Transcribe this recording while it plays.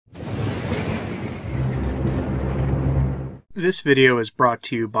This video is brought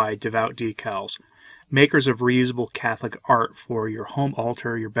to you by Devout Decals, makers of reusable Catholic art for your home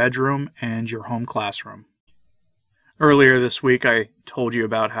altar, your bedroom, and your home classroom. Earlier this week, I told you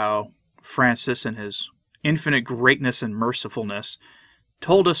about how Francis, in his infinite greatness and mercifulness,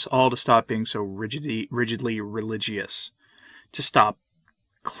 told us all to stop being so rigidly religious, to stop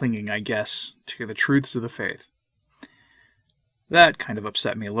clinging, I guess, to the truths of the faith. That kind of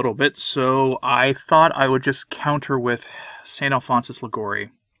upset me a little bit, so I thought I would just counter with St. Alphonsus Liguori.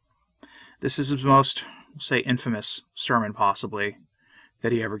 This is his most, we'll say, infamous sermon, possibly,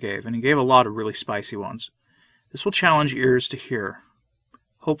 that he ever gave, and he gave a lot of really spicy ones. This will challenge ears to hear.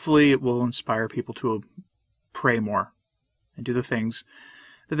 Hopefully it will inspire people to pray more and do the things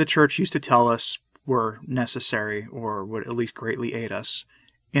that the Church used to tell us were necessary or would at least greatly aid us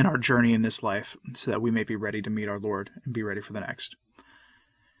in our journey in this life so that we may be ready to meet our Lord and be ready for the next.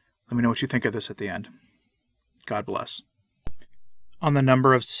 Let me know what you think of this at the end. God bless. On the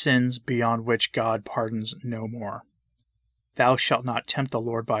number of sins beyond which God pardons no more. Thou shalt not tempt the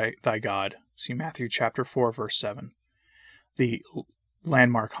Lord by thy God. See Matthew chapter 4, verse 7. The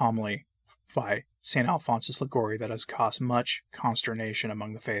landmark homily by St. Alphonsus Liguori that has caused much consternation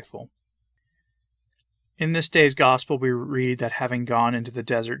among the faithful. In this day's gospel we read that having gone into the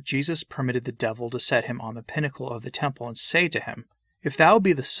desert, Jesus permitted the devil to set him on the pinnacle of the temple and say to him, If thou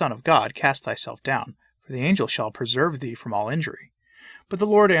be the Son of God, cast thyself down, for the angel shall preserve thee from all injury. But the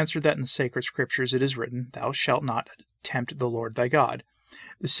Lord answered that in the sacred scriptures it is written, Thou shalt not tempt the Lord thy God.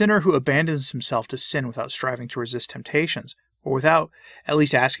 The sinner who abandons himself to sin without striving to resist temptations, or without at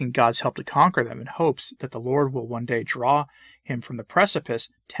least asking God's help to conquer them in hopes that the Lord will one day draw him from the precipice,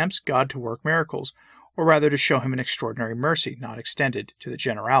 tempts God to work miracles, or rather to show him an extraordinary mercy not extended to the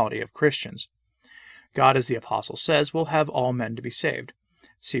generality of Christians. God, as the Apostle says, will have all men to be saved.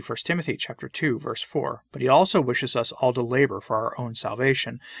 See 1 Timothy chapter 2, verse 4. But he also wishes us all to labor for our own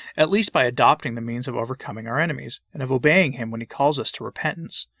salvation, at least by adopting the means of overcoming our enemies, and of obeying him when he calls us to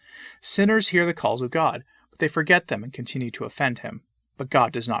repentance. Sinners hear the calls of God, but they forget them and continue to offend him. But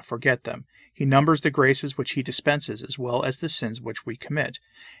God does not forget them. He numbers the graces which he dispenses as well as the sins which we commit.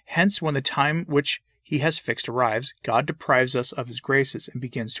 Hence, when the time which he has fixed arrives, God deprives us of his graces and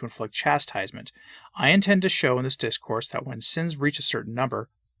begins to inflict chastisement. I intend to show in this discourse that when sins reach a certain number,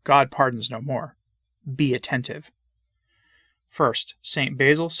 God pardons no more. Be attentive. First, St.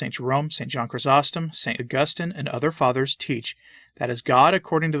 Basil, St. Jerome, St. John Chrysostom, St. Augustine, and other fathers teach that as God,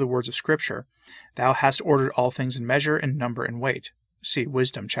 according to the words of Scripture, thou hast ordered all things in measure and number and weight. See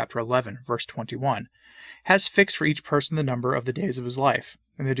Wisdom chapter 11, verse 21. Has fixed for each person the number of the days of his life,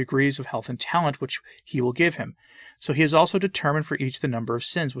 and the degrees of health and talent which he will give him. So he has also determined for each the number of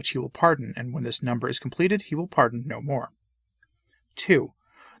sins which he will pardon, and when this number is completed, he will pardon no more. 2.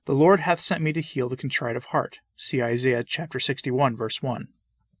 The Lord hath sent me to heal the contrite of heart. See Isaiah chapter 61, verse 1.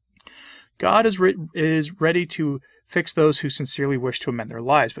 God is ready to fix those who sincerely wish to amend their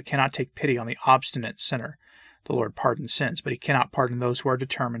lives, but cannot take pity on the obstinate sinner. The Lord pardons sins, but he cannot pardon those who are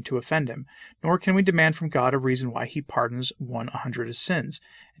determined to offend him, nor can we demand from God a reason why he pardons 100 sins,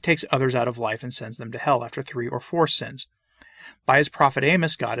 and takes others out of life and sends them to hell after 3 or 4 sins. By his prophet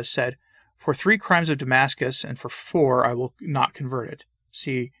Amos, God has said, For 3 crimes of Damascus, and for 4 I will not convert it.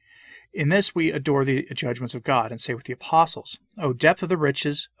 See, in this we adore the judgments of God, and say with the apostles, O depth of the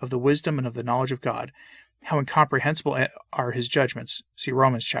riches, of the wisdom, and of the knowledge of God, how incomprehensible are his judgments. See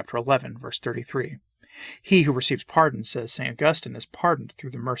Romans chapter 11, verse 33. He who receives pardon, says St. Augustine, is pardoned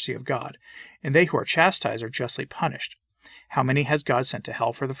through the mercy of God, and they who are chastised are justly punished. How many has God sent to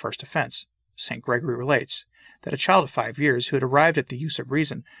hell for the first offense? St. Gregory relates that a child of 5 years who had arrived at the use of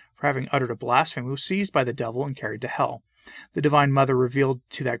reason for having uttered a blasphemy was seized by the devil and carried to hell. The Divine Mother revealed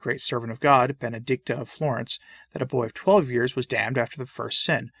to that great servant of God, Benedicta of Florence, that a boy of 12 years was damned after the first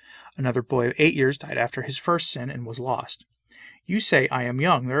sin. Another boy of 8 years died after his first sin and was lost. You say, I am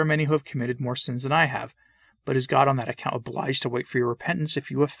young. There are many who have committed more sins than I have. But is God on that account obliged to wait for your repentance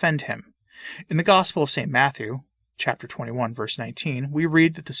if you offend him? In the Gospel of St. Matthew, chapter 21, verse 19, we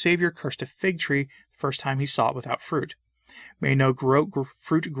read that the Savior cursed a fig tree the first time he saw it without fruit. May no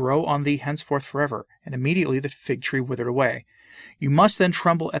fruit grow on thee henceforth forever. And immediately the fig tree withered away. You must then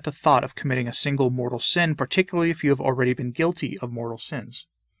tremble at the thought of committing a single mortal sin, particularly if you have already been guilty of mortal sins.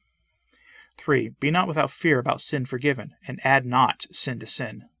 3. Be not without fear about sin forgiven, and add not sin to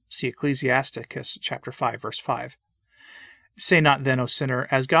sin. See Ecclesiasticus chapter 5, verse 5. Say not then, O sinner,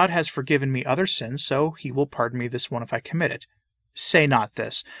 as God has forgiven me other sins, so he will pardon me this one if I commit it. Say not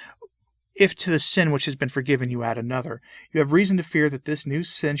this. If to the sin which has been forgiven you add another, you have reason to fear that this new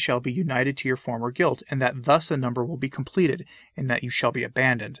sin shall be united to your former guilt, and that thus the number will be completed, and that you shall be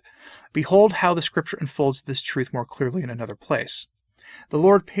abandoned. Behold how the Scripture unfolds this truth more clearly in another place. The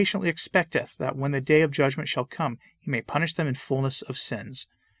Lord patiently expecteth that when the day of judgment shall come, he may punish them in fullness of sins.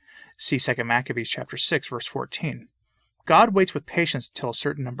 See 2 Maccabees chapter 6, verse 14. God waits with patience until a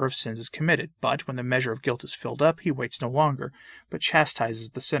certain number of sins is committed, but when the measure of guilt is filled up, he waits no longer, but chastises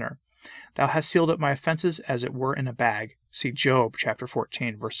the sinner. Thou hast sealed up my offenses as it were in a bag. See Job chapter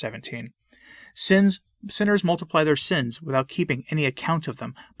 14, verse 17. Sinners multiply their sins without keeping any account of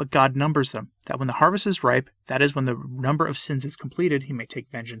them, but God numbers them, that when the harvest is ripe, that is, when the number of sins is completed, he may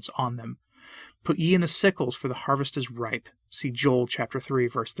take vengeance on them. Put ye in the sickles, for the harvest is ripe. See Joel chapter 3,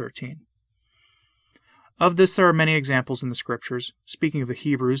 verse 13. Of this there are many examples in the Scriptures. Speaking of the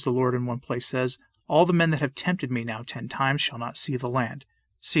Hebrews, the Lord in one place says, All the men that have tempted me now 10 times shall not see the land.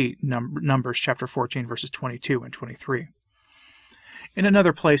 See Numbers chapter 14, verses 22 and 23. In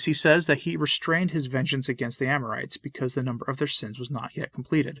another place he says that he restrained his vengeance against the Amorites, because the number of their sins was not yet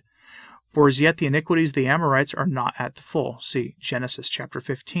completed. For as yet the iniquities of the Amorites are not at the full. See Genesis chapter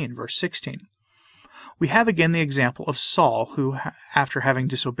 15, verse 16. We have again the example of Saul, who, after having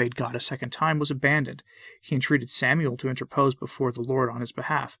disobeyed God a second time, was abandoned. He entreated Samuel to interpose before the Lord on his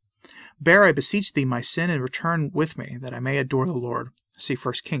behalf. Bear, I beseech thee, my sin, and return with me, that I may adore the Lord. See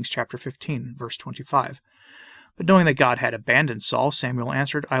 1 Kings chapter 15, verse 25. But knowing that God had abandoned Saul, Samuel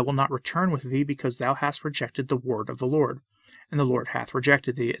answered, I will not return with thee, because thou hast rejected the word of the Lord, and the Lord hath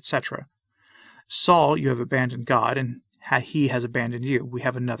rejected thee, etc. Saul, you have abandoned God, and he has abandoned you. We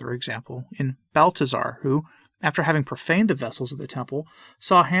have another example in Balthazar, who, after having profaned the vessels of the temple,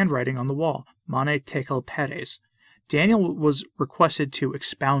 saw handwriting on the wall, Mane Tekel Peres. Daniel was requested to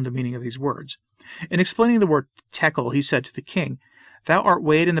expound the meaning of these words. In explaining the word tekel, he said to the king, Thou art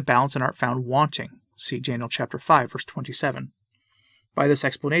weighed in the balance and art found wanting. See Daniel chapter 5, verse 27. By this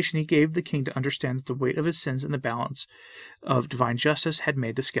explanation he gave the king to understand that the weight of his sins in the balance of divine justice had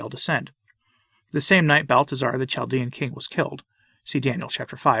made the scale descend. The same night Balthazar, the Chaldean king, was killed. See Daniel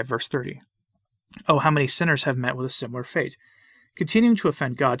chapter 5, verse 30. Oh, how many sinners have met with a similar fate. Continuing to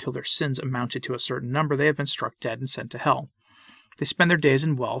offend God till their sins amounted to a certain number, they have been struck dead and sent to hell. They spend their days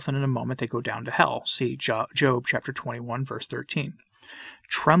in wealth, and in a moment they go down to hell. See Job chapter 21, verse 13.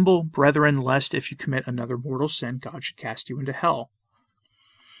 Tremble, brethren, lest if you commit another mortal sin, God should cast you into hell.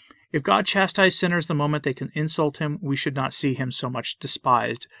 If God chastised sinners the moment they can insult him, we should not see him so much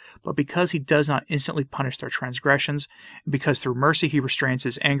despised. But because he does not instantly punish their transgressions, and because through mercy he restrains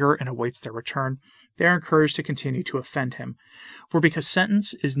his anger and awaits their return, they are encouraged to continue to offend him. For because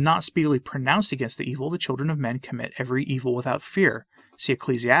sentence is not speedily pronounced against the evil, the children of men commit every evil without fear. See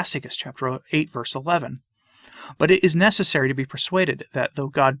Ecclesiasticus chapter 8, verse 11. But it is necessary to be persuaded that though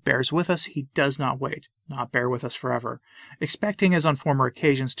God bears with us, he does not wait, not bear with us forever, expecting as on former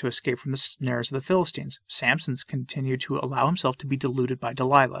occasions to escape from the snares of the Philistines. Samson continued to allow himself to be deluded by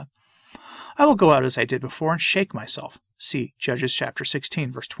Delilah. I will go out as I did before and shake myself. See Judges chapter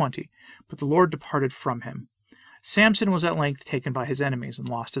 16, verse 20. But the Lord departed from him. Samson was at length taken by his enemies and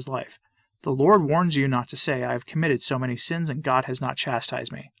lost his life. The Lord warns you not to say, I have committed so many sins, and God has not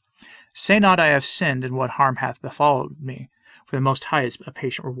chastised me. Say not, I have sinned, and what harm hath befallen me, for the Most High is a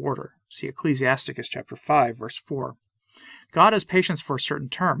patient rewarder. See Ecclesiasticus chapter 5, verse 4. God has patience for a certain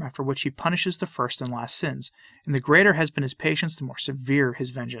term, after which he punishes the first and last sins, and the greater has been his patience, the more severe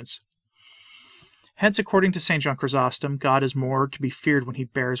his vengeance. Hence, according to St. John Chrysostom, God is more to be feared when he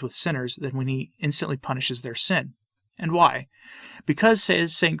bears with sinners than when he instantly punishes their sin. And why? Because,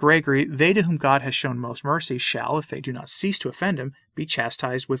 says St. Gregory, they to whom God has shown most mercy shall, if they do not cease to offend him, be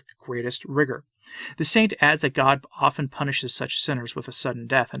chastised with greatest rigor. The saint adds that God often punishes such sinners with a sudden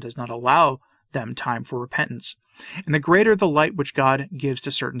death and does not allow them time for repentance. And the greater the light which God gives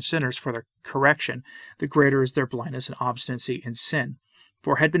to certain sinners for their correction, the greater is their blindness and obstinacy in sin.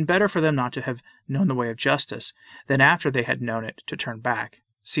 For it had been better for them not to have known the way of justice, than after they had known it to turn back.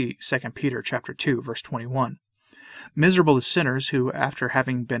 See 2 Peter chapter 2, verse 21. Miserable the sinners who, after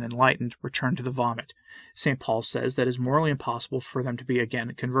having been enlightened, return to the vomit. St. Paul says that it is morally impossible for them to be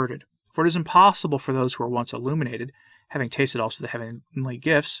again converted. For it is impossible for those who are once illuminated, having tasted also the heavenly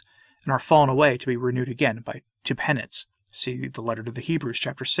gifts, and are fallen away, to be renewed again to penance. See the letter to the Hebrews,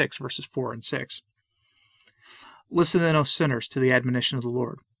 chapter 6, verses 4 and 6. Listen then, O sinners, to the admonition of the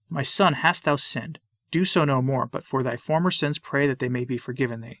Lord. My son, hast thou sinned? Do so no more, but for thy former sins pray that they may be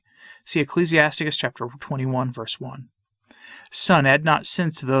forgiven thee. See Ecclesiasticus chapter 21, verse 1. Son, add not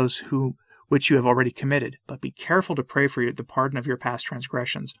sins to those who, which you have already committed, but be careful to pray for the pardon of your past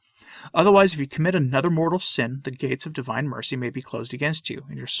transgressions. Otherwise, if you commit another mortal sin, the gates of divine mercy may be closed against you,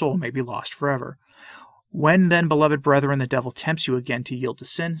 and your soul may be lost forever. When then, beloved brethren, the devil tempts you again to yield to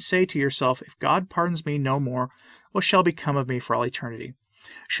sin, say to yourself, if God pardons me no more, what shall become of me for all eternity?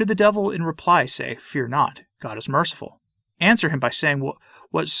 Should the devil in reply say, fear not, God is merciful? Answer him by saying,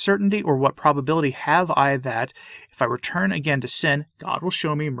 what certainty or what probability have I that, if I return again to sin, God will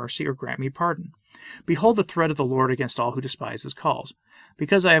show me mercy or grant me pardon? Behold the threat of the Lord against all who despise his calls.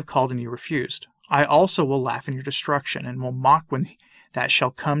 Because I have called and you refused, I also will laugh in your destruction, and will mock when that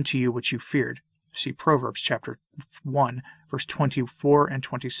shall come to you which you feared. See Proverbs chapter 1, verse 24 and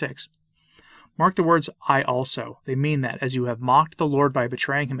 26. Mark the words, I also. They mean that, as you have mocked the Lord by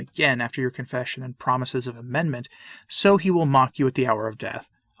betraying him again after your confession and promises of amendment, so he will mock you at the hour of death.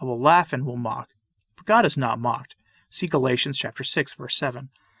 I will laugh and will mock. But God is not mocked. See Galatians chapter 6, verse 7.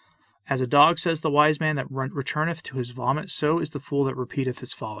 As a dog, says the wise man, that returneth to his vomit, so is the fool that repeateth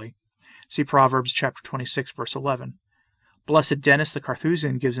his folly. See Proverbs chapter 26, verse 11. Blessed Dennis the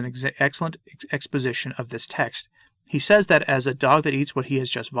Carthusian gives an excellent exposition of this text. He says that as a dog that eats what he has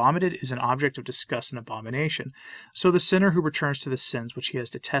just vomited is an object of disgust and abomination, so the sinner who returns to the sins which he has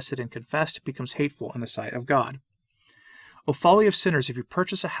detested and confessed becomes hateful in the sight of God. O folly of sinners, if you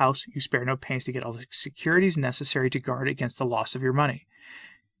purchase a house, you spare no pains to get all the securities necessary to guard against the loss of your money.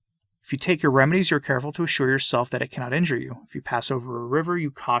 If you take your remedies, you are careful to assure yourself that it cannot injure you. If you pass over a river, you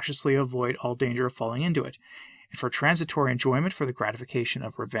cautiously avoid all danger of falling into it. And for transitory enjoyment, for the gratification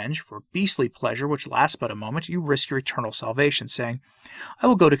of revenge, for beastly pleasure which lasts but a moment, you risk your eternal salvation, saying, I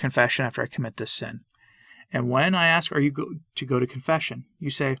will go to confession after I commit this sin. And when I ask, are you to go to confession? You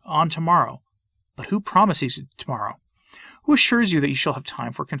say, on tomorrow. But who promises you tomorrow? Who assures you that you shall have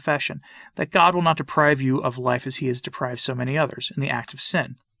time for confession, that God will not deprive you of life as he has deprived so many others, in the act of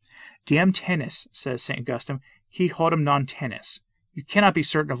sin? Diem tennis, says St. Augustine, qui hodum non tennis. You cannot be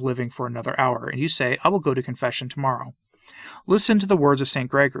certain of living for another hour, and you say, I will go to confession tomorrow. Listen to the words of St.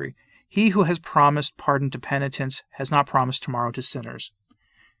 Gregory. He who has promised pardon to penitents has not promised tomorrow to sinners.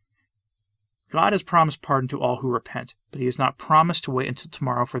 God has promised pardon to all who repent, but he has not promised to wait until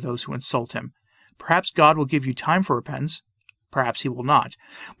tomorrow for those who insult him. Perhaps God will give you time for repentance. Perhaps he will not.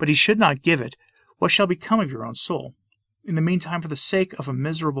 But he should not give it. What shall become of your own soul? In the meantime, for the sake of a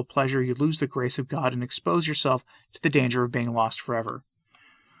miserable pleasure, you lose the grace of God and expose yourself to the danger of being lost forever.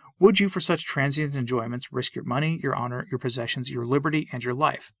 Would you, for such transient enjoyments, risk your money, your honor, your possessions, your liberty, and your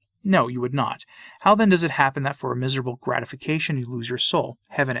life? No, you would not. How then does it happen that for a miserable gratification you lose your soul,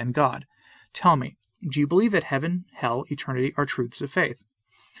 heaven, and God? Tell me, do you believe that heaven, hell, eternity are truths of faith?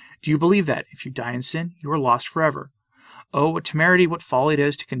 Do you believe that, if you die in sin, you are lost forever? Oh, what temerity, what folly it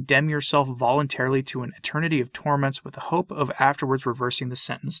is to condemn yourself voluntarily to an eternity of torments with the hope of afterwards reversing the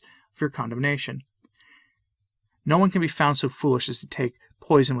sentence of your condemnation. No one can be found so foolish as to take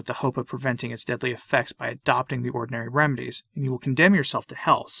poison with the hope of preventing its deadly effects by adopting the ordinary remedies, and you will condemn yourself to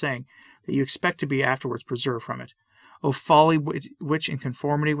hell, saying that you expect to be afterwards preserved from it. O folly, which in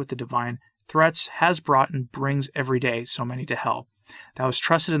conformity with the divine threats has brought and brings every day so many to hell. Thou hast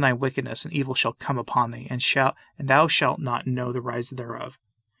trusted in thy wickedness, and evil shall come upon thee, and thou shalt not know the rise thereof.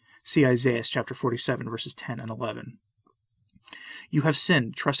 See Isaiah chapter 47, verses 10 and 11. You have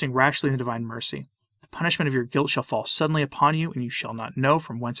sinned, trusting rashly in the divine mercy. The punishment of your guilt shall fall suddenly upon you, and you shall not know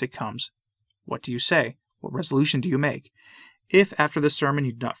from whence it comes. What do you say? What resolution do you make? If, after this sermon,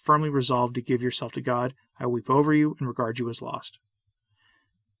 you do not firmly resolve to give yourself to God, I will weep over you and regard you as lost.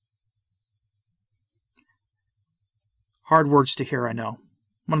 Hard words to hear, I know.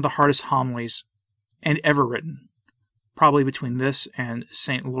 One of the hardest homilies and ever written. Probably between this and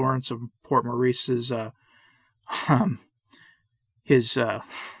St. Lawrence of Port Maurice's his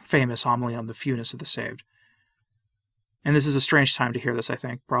famous homily on the fewness of the saved. And this is a strange time to hear this, I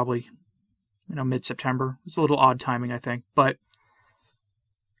think. Probably, mid-September. It's a little odd timing, I think. But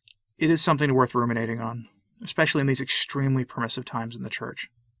it is something worth ruminating on, especially in these extremely permissive times in the church.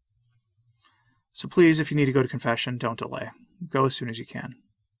 So please, if you need to go to confession, don't delay. Go as soon as you can.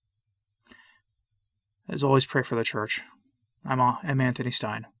 As always, pray for the church. I'm Anthony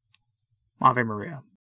Stine. Ave Maria.